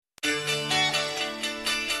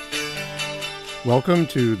Welcome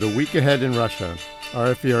to The Week Ahead in Russia,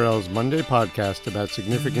 RFVRL's Monday podcast about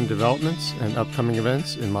significant developments and upcoming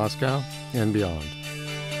events in Moscow and beyond.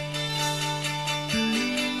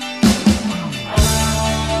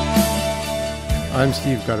 I'm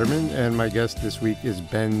Steve Gutterman, and my guest this week is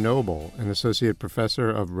Ben Noble, an associate professor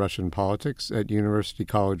of Russian politics at University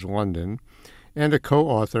College London and a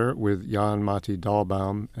co-author with Jan-Matti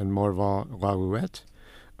Dahlbaum and Morvan Lalouette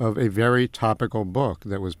of a very topical book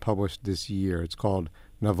that was published this year. It's called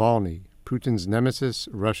Navalny, Putin's Nemesis,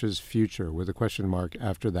 Russia's Future, with a question mark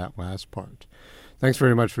after that last part. Thanks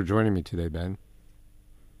very much for joining me today, Ben.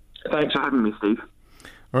 Thanks for having me, Steve.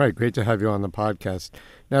 All right, great to have you on the podcast.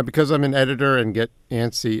 Now, because I'm an editor and get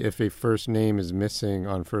antsy if a first name is missing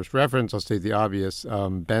on first reference, I'll state the obvious.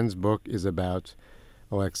 Ben's book is about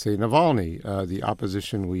Aleksei Navalny, the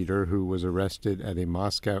opposition leader who was arrested at a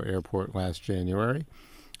Moscow airport last January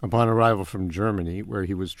upon arrival from Germany, where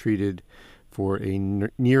he was treated for a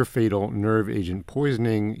near-fatal nerve agent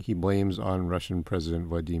poisoning he blames on Russian President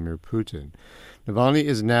Vladimir Putin. Navalny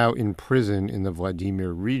is now in prison in the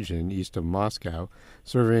Vladimir region, east of Moscow,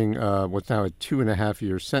 serving what's now a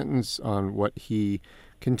 2.5-year sentence on what he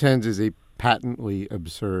contends is a patently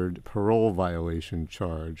absurd parole violation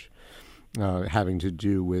charge, having to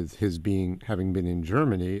do with his having been in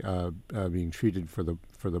Germany, being treated for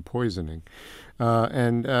the poisoning,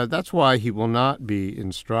 and that's why he will not be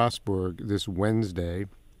in Strasbourg this Wednesday,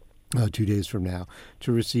 2 days from now,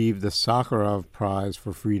 to receive the Sakharov Prize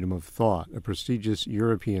for Freedom of Thought, a prestigious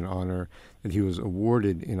European honor that he was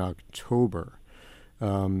awarded in October.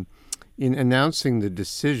 In announcing the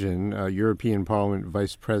decision, European Parliament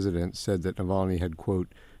Vice President said that Navalny had,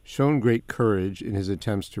 quote, shown great courage in his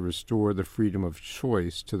attempts to restore the freedom of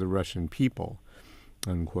choice to the Russian people,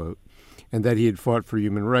 unquote, and that he had fought for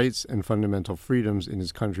human rights and fundamental freedoms in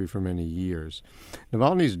his country for many years.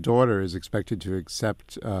 Navalny's daughter is expected to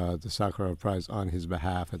accept the Sakharov Prize on his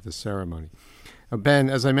behalf at the ceremony. Ben,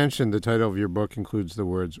 as I mentioned, the title of your book includes the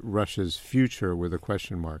words Russia's Future with a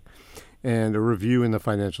question mark. And a review in the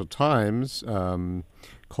Financial Times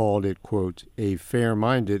called it, quote, a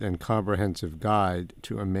fair-minded and comprehensive guide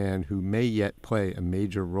to a man who may yet play a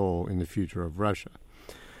major role in the future of Russia.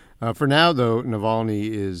 For now, though,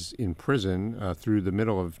 Navalny is in prison through the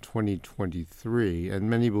middle of 2023, and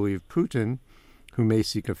many believe Putin, who may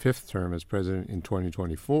seek a fifth term as president in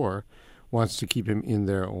 2024, wants to keep him in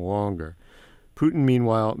there longer. Putin,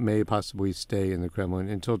 meanwhile, may possibly stay in the Kremlin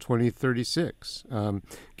until 2036.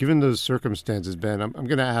 Given those circumstances, Ben, I'm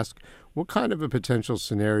going to ask, what kind of a potential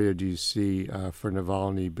scenario do you see for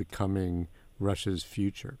Navalny becoming Russia's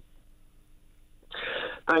future?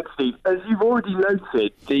 Thanks, Steve. As you've already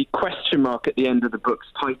noted, the question mark at the end of the book's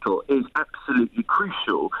title is absolutely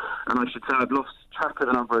crucial. And I should say I've lost track of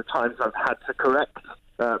the number of times I've had to correct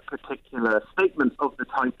particular statements of the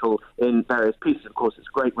title in various pieces. Of course, it's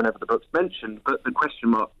great whenever the book's mentioned, but the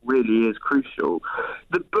question mark really is crucial.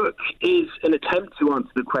 The book is an attempt to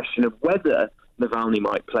answer the question of whether Navalny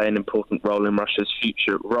might play an important role in Russia's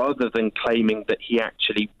future, rather than claiming that he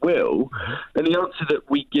actually will. And the answer that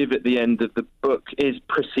we give at the end of the book is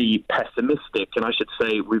pretty pessimistic, and I should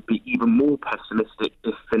say we'd be even more pessimistic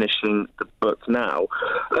if finishing the book now.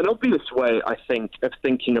 An obvious way, I think, of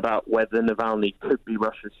thinking about whether Navalny could be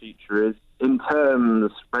Russia's future is in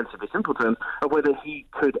terms, relatively simple terms, of whether he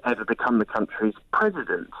could ever become the country's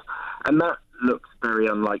president. And that looks very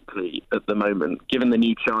unlikely at the moment, given the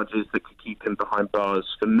new charges that could keep him behind bars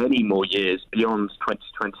for many more years beyond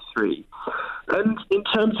 2023. And in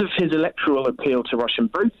terms of his electoral appeal to Russian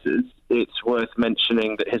voters, it's worth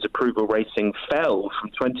mentioning that his approval rating fell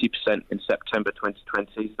from 20% in September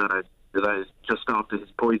 2020, that is just after his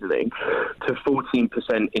poisoning, to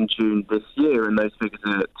 14% in June this year, and those figures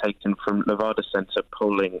are taken from Nevada Center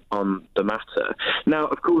polling on the matter. Now,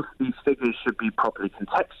 of course, these figures should be properly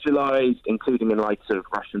contextualized, including in light of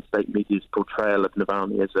Russian state media's portrayal of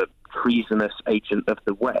Navalny as a treasonous agent of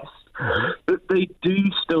the West. But they do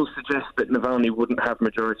still suggest that Navalny wouldn't have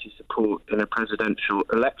majority support in a presidential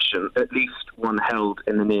election, at least one held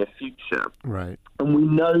in the near future. Right. And we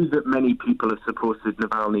know that many people have supported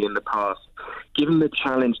Navalny in the past, given the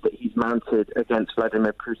challenge that he's mounted against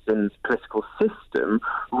Vladimir Putin's political system,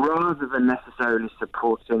 rather than necessarily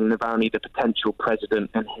supporting Navalny, the potential president,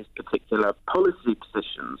 and his particular policy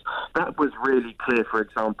positions. That was really clear, for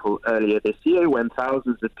example, earlier this year when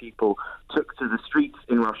thousands of people took to the streets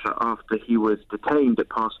in Russia after he was detained at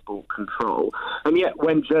passport control. And yet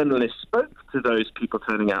when journalists spoke to those people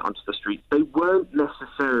turning out onto the streets, they weren't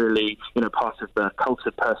necessarily, part of the cult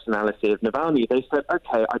of personality of Navalny. They said,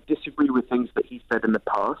 okay, I disagree with things that he said in the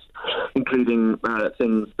past, including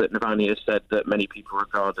things that Navalny has said that many people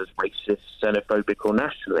regard as racist, xenophobic or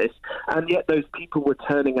nationalist. And yet those people were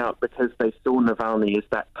turning out because they saw Navalny as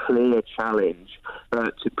that clear challenge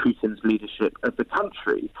to Putin's leadership of the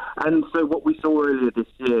country. And so what we saw earlier this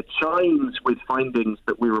year chimes with findings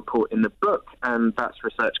that we report in the book, and that's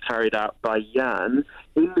research carried out by Jan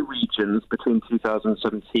in the regions between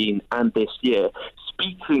 2017 and this year,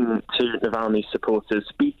 speaking to Navalny supporters,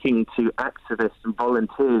 speaking to activists and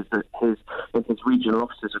volunteers in his regional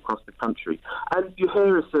offices across the country. And you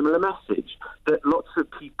hear a similar message, that lots of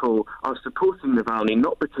people are supporting Navalny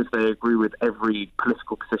not because they agree with every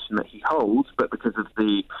political position that he holds, but because of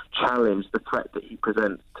the challenge, the threat that he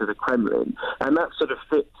presents to the Kremlin. And that sort of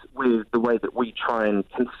fits with the way that we try and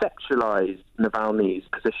conceptualize Navalny's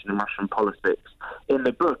position in Russian politics in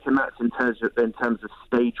the book, and that's in terms of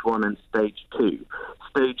stage one and stage two.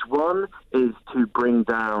 Stage one is to bring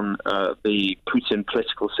down the Putin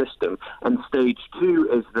political system, and stage two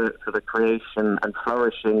is for the creation and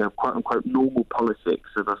flourishing of quote-unquote normal politics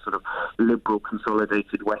of a sort of liberal,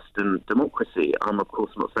 consolidated Western democracy. I'm, of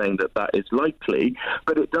course, not saying that that is likely,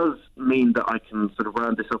 but it does mean that I can sort of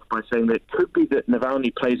round this off by saying that it could be that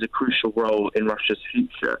Navalny plays a crucial role in Russia's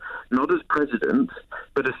future, not as president,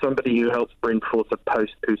 but as somebody who helps bring forth a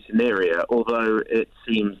post-Putin era, although it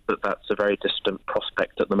seems that that's a very distant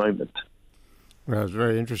prospect at the moment. Well, it's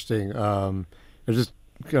very interesting. I was just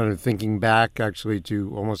kind of thinking back, actually,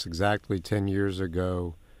 to almost exactly 10 years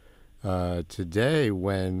ago today,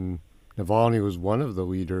 when Navalny was one of the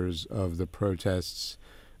leaders of the protests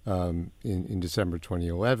in December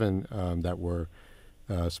 2011 that were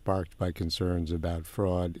sparked by concerns about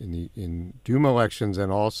fraud in Duma elections,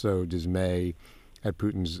 and also dismay at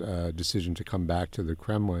Putin's decision to come back to the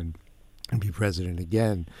Kremlin and be president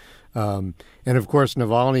again. And of course,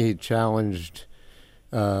 Navalny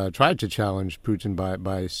tried to challenge Putin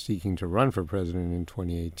by seeking to run for president in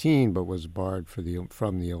 2018, but was barred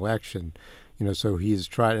from the election. So he's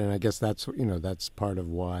tried, and I guess that's part of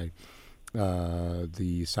why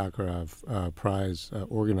the Sakharov Prize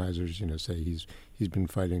organizers, say he's been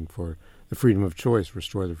fighting for the freedom of choice,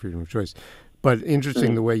 restore the freedom of choice. But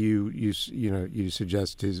interesting the way you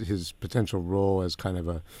suggest his potential role as kind of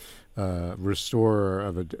a restorer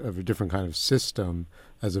of a different kind of system,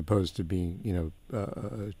 as opposed to being the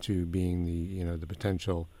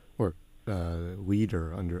potential or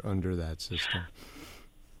leader under that system.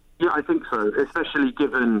 Yeah, I think so, especially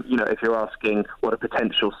given, if you're asking what a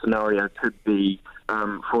potential scenario could be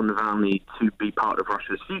for Navalny to be part of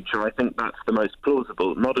Russia's future, I think that's the most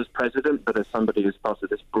plausible, not as president, but as somebody who's part of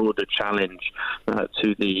this broader challenge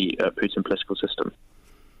to the Putin political system.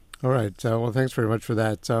 All right. Well, thanks very much for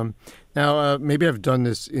that. Now, maybe I've done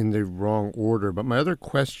this in the wrong order, but my other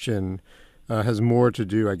question has more to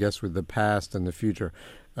do, I guess, with the past and the future.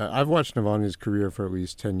 I've watched Navalny's career for at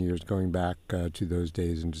least 10 years, going back to those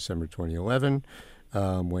days in December 2011,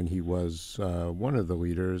 when he was one of the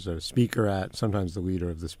leaders, a speaker at, sometimes the leader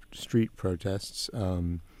of the street protests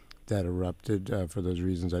that erupted for those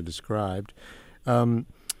reasons I described. And,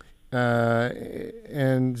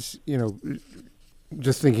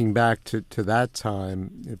 just thinking back to that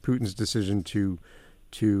time, Putin's decision to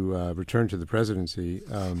return to the presidency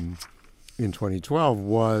in 2012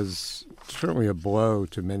 was certainly a blow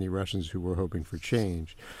to many Russians who were hoping for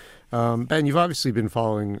change. Ben, you've obviously been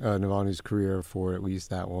following Navalny's career for at least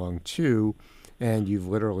that long, too, and you've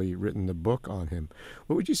literally written the book on him.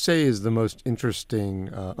 What would you say is the most interesting,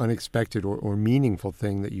 unexpected, or meaningful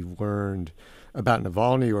thing that you've learned about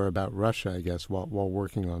Navalny or about Russia, I guess, while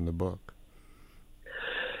working on the book?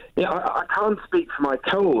 Yeah, I can't speak for my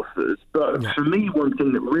co-authors, but for me, one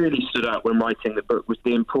thing that really stood out when writing the book was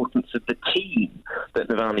the importance of the team that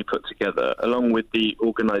Navalny put together, along with the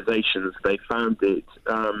organizations they founded,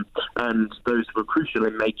 and those were crucial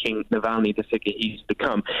in making Navalny the figure he's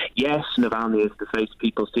become. Yes, Navalny is the face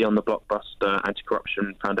people see on the blockbuster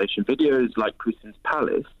anti-corruption foundation videos like Putin's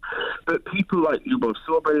Palace, but people like Lyubov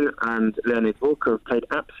Sobol and Leonid Volkov played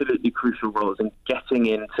absolutely crucial roles in getting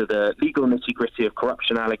into the legal nitty-gritty of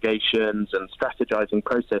corruption allegations and strategizing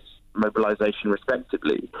process mobilization,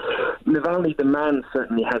 respectively. Navalny, the man,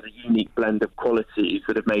 certainly has a unique blend of qualities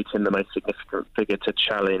that have made him the most significant figure to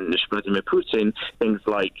challenge Vladimir Putin. Things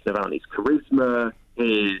like Navalny's charisma,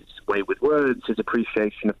 his way with words, his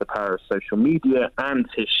appreciation of the power of social media, and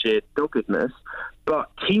his sheer doggedness.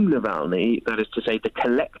 But Team Navalny, that is to say the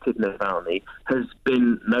collective Navalny, has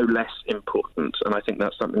been no less important. And I think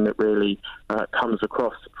that's something that really comes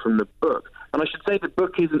across from the book. And I should say the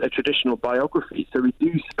book isn't a traditional biography, so we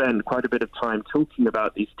do spend quite a bit of time talking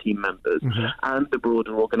about these team members and the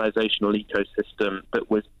broader organizational ecosystem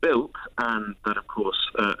that was built and that, of course,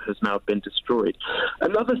 has now been destroyed.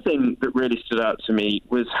 Another thing that really stood out to me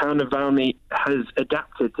was how Navalny has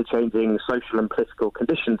adapted to changing social and political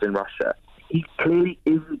conditions in Russia. He clearly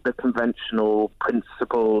isn't the conventional,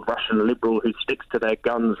 principled Russian liberal who sticks to their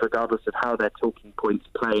guns regardless of how their talking points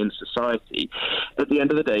play in society. At the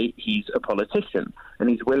end of the day, he's a politician, and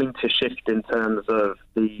he's willing to shift in terms of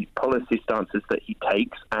the policy stances that he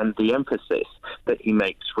takes and the emphasis that he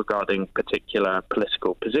makes regarding particular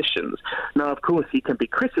political positions. Now, of course, he can be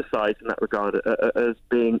criticized in that regard as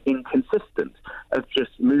being inconsistent, of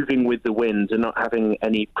just moving with the wind and not having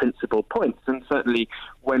any principled points. And certainly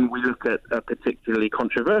when we look at a particularly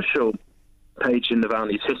controversial page in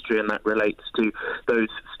Navalny's history, and that relates to those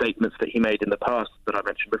statements that he made in the past that I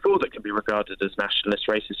mentioned before that can be regarded as nationalist,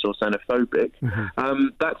 racist or xenophobic.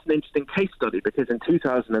 That's an interesting case study because in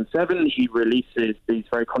 2007 he releases these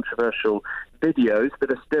very controversial videos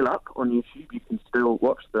that are still up on YouTube. You can still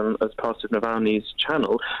watch them as part of Navalny's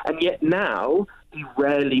channel, and yet now he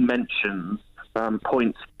rarely mentions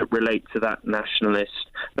points that relate to that nationalist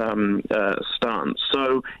stance.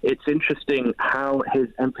 So it's interesting how his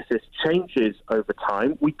emphasis changes over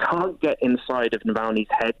time. We can't get inside of Navalny's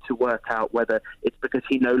head to work out whether it's because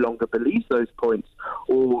he no longer believes those points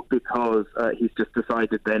or because he's just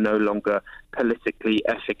decided they're no longer politically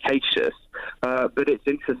efficacious. But it's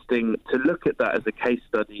interesting to look at that as a case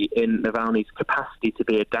study in Navalny's capacity to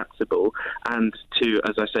be adaptable and to,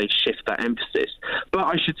 as I say, shift that emphasis. But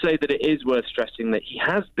I should say that it is worth stressing that he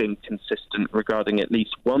has been consistent regarding at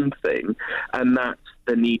least one thing, and that's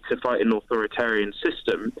the need to fight an authoritarian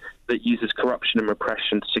system that uses corruption and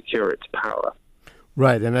repression to secure its power.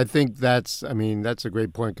 Right, and I think that's a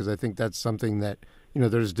great point, because I think that's something that,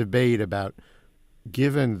 there's debate about,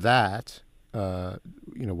 given that,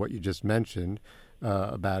 what you just mentioned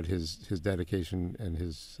about his dedication and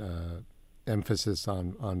his emphasis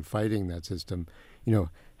on fighting that system,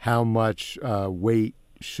 how much weight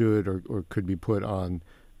should or could be put on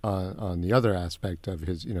the other aspect of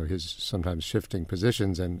his sometimes shifting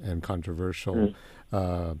positions and controversial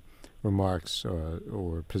remarks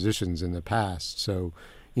or positions in the past. So,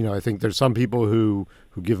 I think there's some people who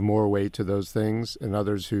give more weight to those things, and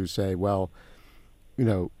others who say, well,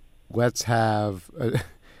 let's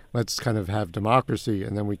kind of have democracy,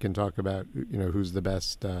 and then we can talk about who's the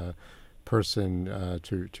best person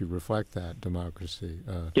to reflect that democracy,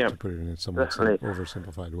 to put it in a somewhat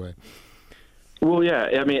oversimplified way. Well, yeah,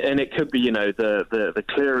 and it could be, the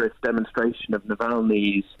clearest demonstration of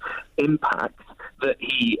Navalny's impact that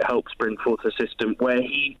he helps bring forth a system where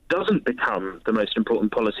he doesn't become the most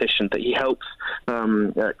important politician, that he helps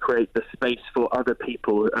create the space for other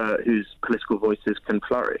people whose political voices can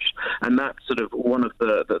flourish. And that's sort of one of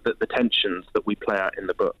the tensions that we play out in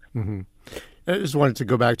the book. Mm-hmm. I just wanted to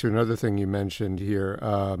go back to another thing you mentioned here,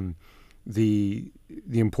 the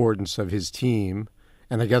importance of his team,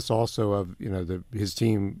 and I guess also of his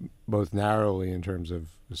team both narrowly in terms of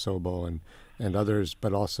Sobol and others,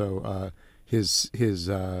 but also his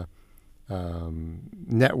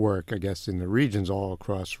network, I guess, in the regions all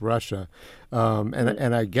across Russia,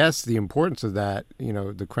 and I guess the importance of that,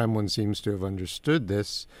 the Kremlin seems to have understood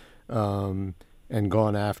this. And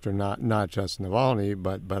gone after not just Navalny,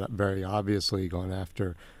 but very obviously gone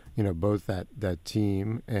after, both that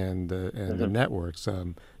team and the networks,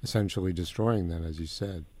 essentially destroying them, as you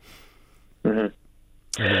said.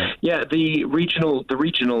 Yeah, the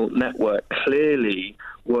regional network clearly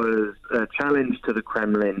was a challenge to the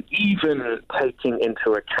Kremlin, even taking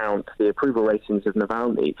into account the approval ratings of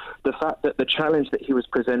Navalny. The fact that the challenge that he was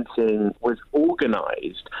presenting was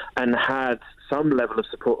organized and had some level of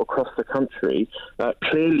support across the country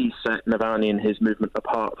clearly set Navalny and his movement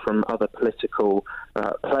apart from other political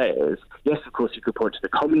players. Yes, of course, you could point to the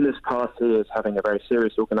Communist Party as having a very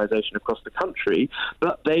serious organization across the country,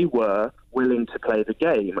 but they were willing to play the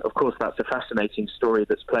game. Of course, that's a fascinating story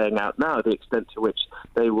that's playing out now, the extent to which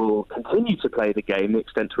they will continue to play the game, the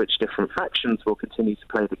extent to which different factions will continue to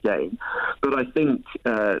play the game. But I think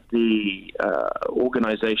the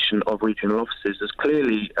organization of regional offices is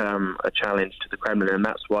clearly a challenge to the Kremlin, and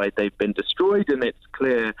that's why they've been destroyed, and it's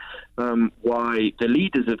clear why the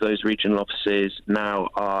leaders of those regional offices now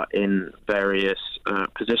are in various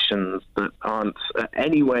positions that aren't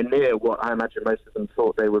anywhere near what I imagine most of them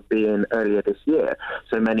thought they would be in earlier this year.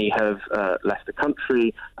 So many have left the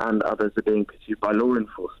country, and others are being pursued by law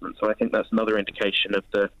enforcement. So I think that's another indication of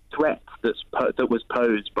the threat that was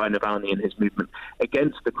posed by Navalny and his movement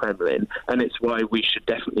against the Kremlin, and it's why we should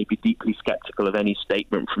definitely be deeply skeptical of any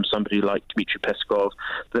statement from somebody like Dmitry Peskov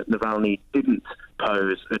that Navalny didn't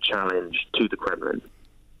pose a challenge to the Kremlin.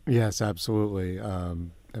 Yes, absolutely.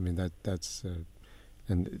 I mean, that's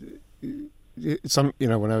and some,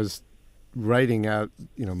 when I was writing out,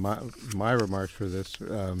 my remarks for this,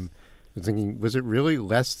 I was thinking, was it really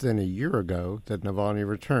less than a year ago that Navalny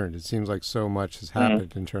returned? It seems like so much has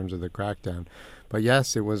happened in terms of the crackdown, but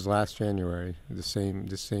yes, it was last January, the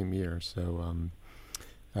same year. So.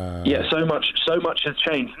 So much has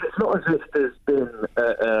changed. And it's not as if there's been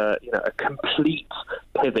a complete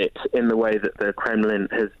pivot in the way that the Kremlin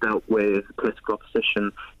has dealt with political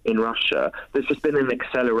opposition in Russia. There's just been an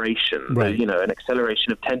acceleration, right. An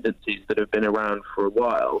acceleration of tendencies that have been around for a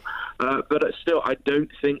while. But still, I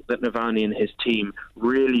don't think that Navalny and his team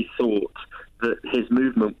really thought that his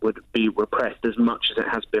movement would be repressed as much as it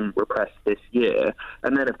has been repressed this year.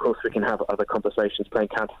 And then, of course, we can have other conversations playing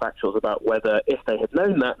counterfactuals about whether, if they had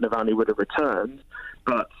known that, Navalny would have returned.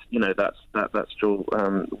 But, that's still,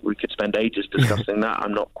 we could spend ages discussing that.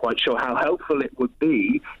 I'm not quite sure how helpful it would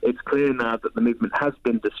be. It's clear now that the movement has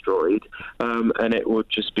been destroyed, and it would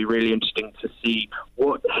just be really interesting to see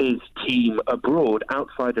what his team abroad,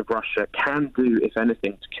 outside of Russia, can do, if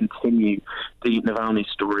anything, to continue the Navalny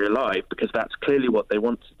story alive, because that's clearly what they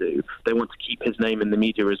want to do. They want to keep his name in the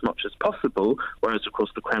media as much as possible, whereas, of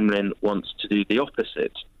course, the Kremlin wants to do the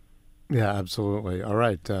opposite. Yeah, absolutely. All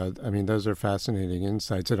right. Those are fascinating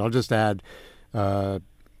insights. And I'll just add, in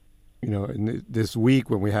this week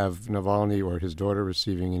when we have Navalny or his daughter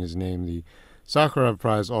receiving in his name the Sakharov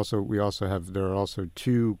Prize, there are also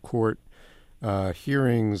two court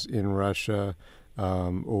hearings in Russia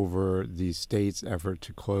over the state's effort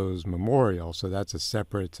to close Memorial. So that's a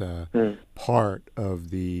separate part of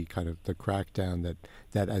the kind of the crackdown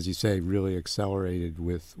that, as you say, really accelerated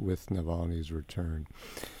with Navalny's return.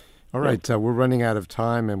 All right, we're running out of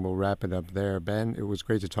time, and we'll wrap it up there. Ben, it was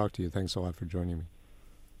great to talk to you. Thanks a lot for joining me.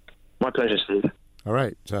 My pleasure, Steve. All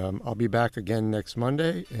right, I'll be back again next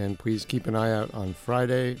Monday, and please keep an eye out on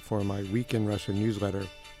Friday for my Week in Russia newsletter.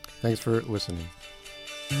 Thanks for listening.